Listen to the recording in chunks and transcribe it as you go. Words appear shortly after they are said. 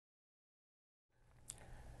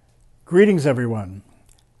Greetings, everyone.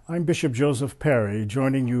 I'm Bishop Joseph Perry,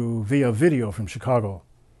 joining you via video from Chicago.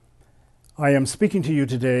 I am speaking to you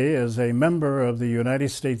today as a member of the United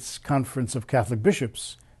States Conference of Catholic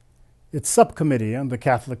Bishops, its subcommittee on the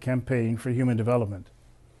Catholic Campaign for Human Development.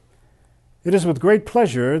 It is with great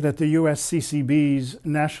pleasure that the USCCB's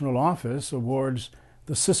National Office awards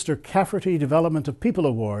the Sister Cafferty Development of People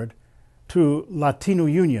Award to Latino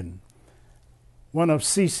Union, one of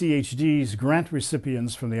CCHD's grant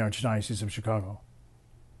recipients from the Archdiocese of Chicago.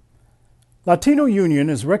 Latino Union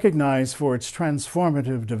is recognized for its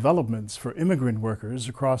transformative developments for immigrant workers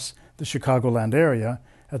across the Chicagoland area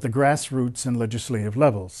at the grassroots and legislative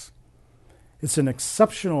levels. It's an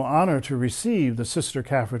exceptional honor to receive the Sister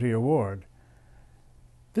Cafferty Award.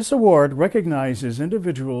 This award recognizes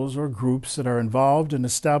individuals or groups that are involved in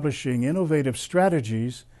establishing innovative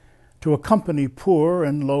strategies to accompany poor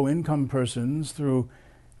and low-income persons through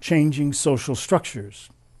changing social structures,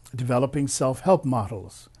 developing self-help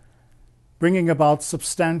models, bringing about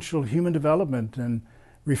substantial human development, and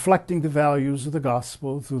reflecting the values of the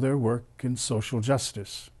gospel through their work in social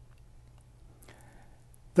justice.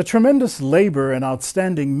 The tremendous labor and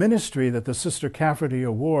outstanding ministry that the Sister Cafferty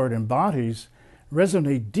Award embodies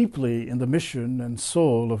resonate deeply in the mission and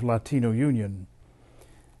soul of Latino Union.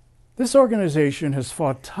 This organization has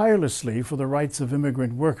fought tirelessly for the rights of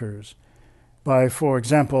immigrant workers by, for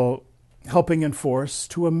example, helping enforce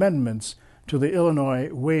 2 amendments to the Illinois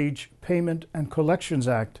Wage Payment and Collections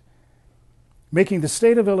Act, making the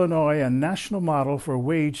state of Illinois a national model for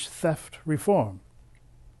wage theft reform.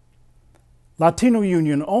 Latino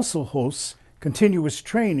Union also hosts continuous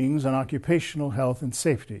trainings on occupational health and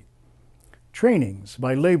safety, trainings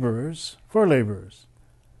by laborers for laborers.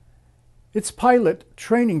 Its pilot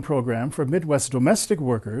training program for Midwest domestic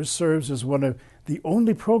workers serves as one of the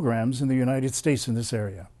only programs in the United States in this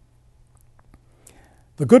area.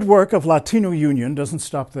 The good work of Latino Union doesn't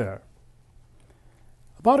stop there.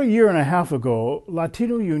 About a year and a half ago,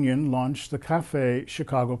 Latino Union launched the Cafe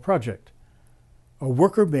Chicago Project, a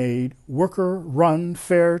worker-made, worker-run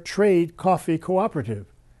fair trade coffee cooperative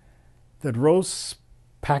that roasts,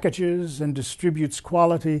 packages, and distributes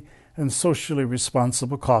quality and socially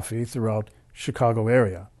responsible coffee throughout Chicago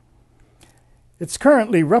area. It's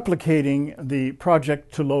currently replicating the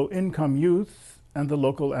project to low-income youth and the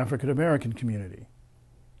local African American community.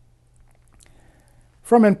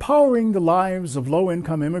 From empowering the lives of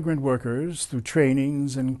low-income immigrant workers through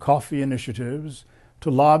trainings and coffee initiatives to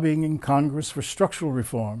lobbying in Congress for structural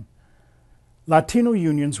reform, Latino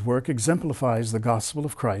Union's work exemplifies the gospel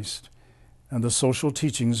of Christ and the social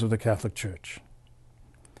teachings of the Catholic Church.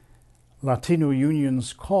 Latino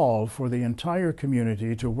Union's call for the entire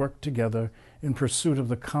community to work together in pursuit of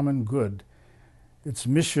the common good, its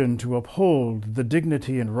mission to uphold the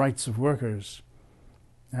dignity and rights of workers,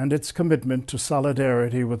 and its commitment to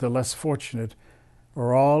solidarity with the less fortunate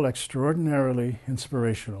are all extraordinarily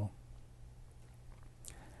inspirational.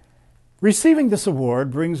 Receiving this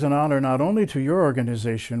award brings an honor not only to your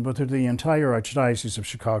organization, but to the entire Archdiocese of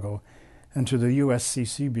Chicago and to the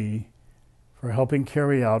USCCB for helping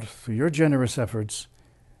carry out, through your generous efforts,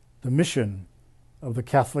 the mission of the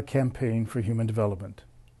Catholic Campaign for Human Development.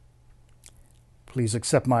 Please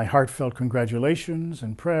accept my heartfelt congratulations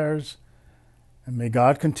and prayers, and may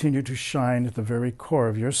God continue to shine at the very core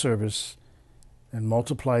of your service and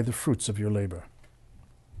multiply the fruits of your labor.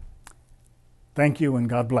 Thank you, and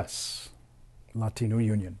God bless. Latino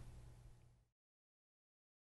Union.